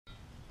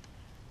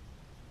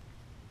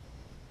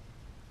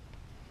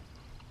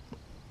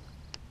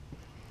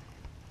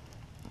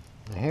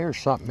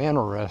here's something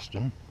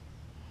interesting.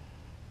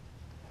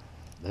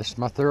 This is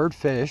my third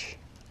fish.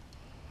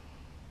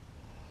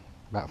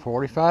 About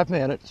 45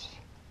 minutes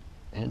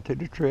into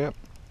the trip.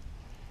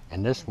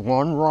 And this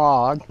one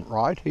rod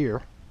right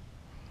here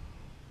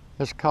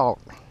has caught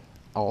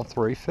all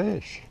 3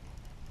 fish.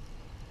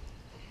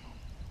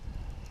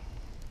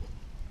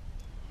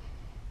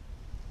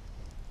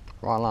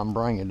 While I'm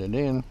bringing it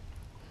in,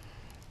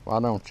 why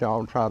don't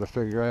y'all try to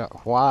figure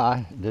out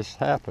why this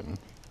happened?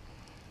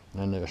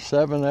 And there's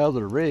 7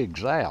 other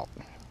rigs out.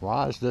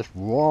 Why is this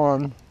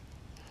one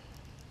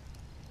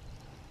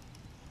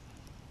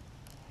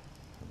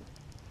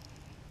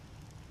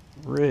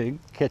rig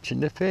catching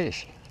the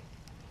fish?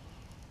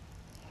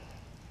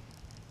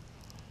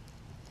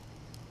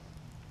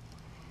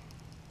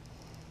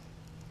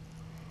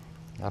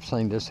 I've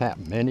seen this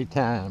happen many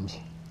times.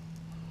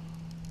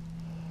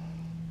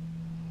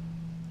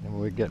 And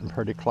we're getting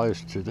pretty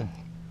close to the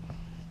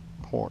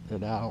point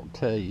that I'll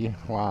tell you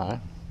why.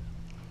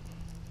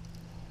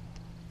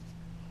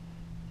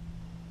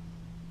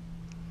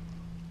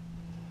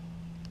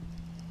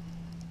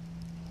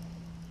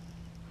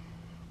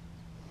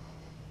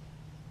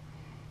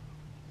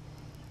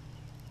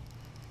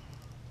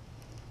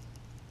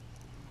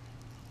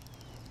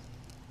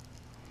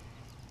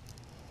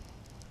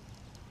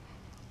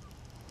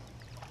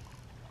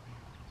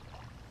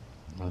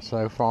 And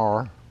so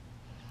far,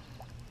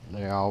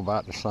 they're all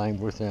about the same,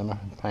 within a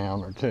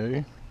pound or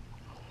 2.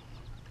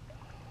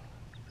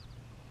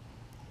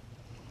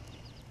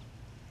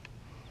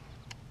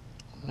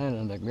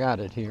 And they've got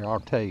it here,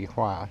 I'll tell you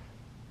why.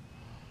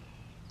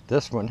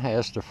 This one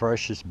has the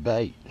freshest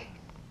bait.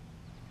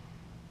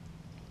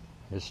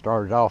 It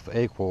started off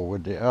equal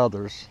with the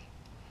others,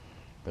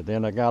 but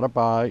then I got a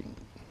bite,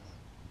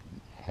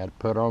 had to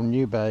put on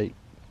new bait,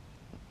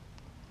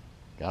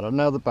 got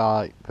another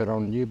bite, put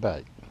on new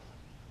bait.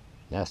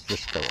 That's the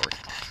story.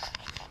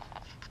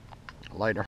 Later.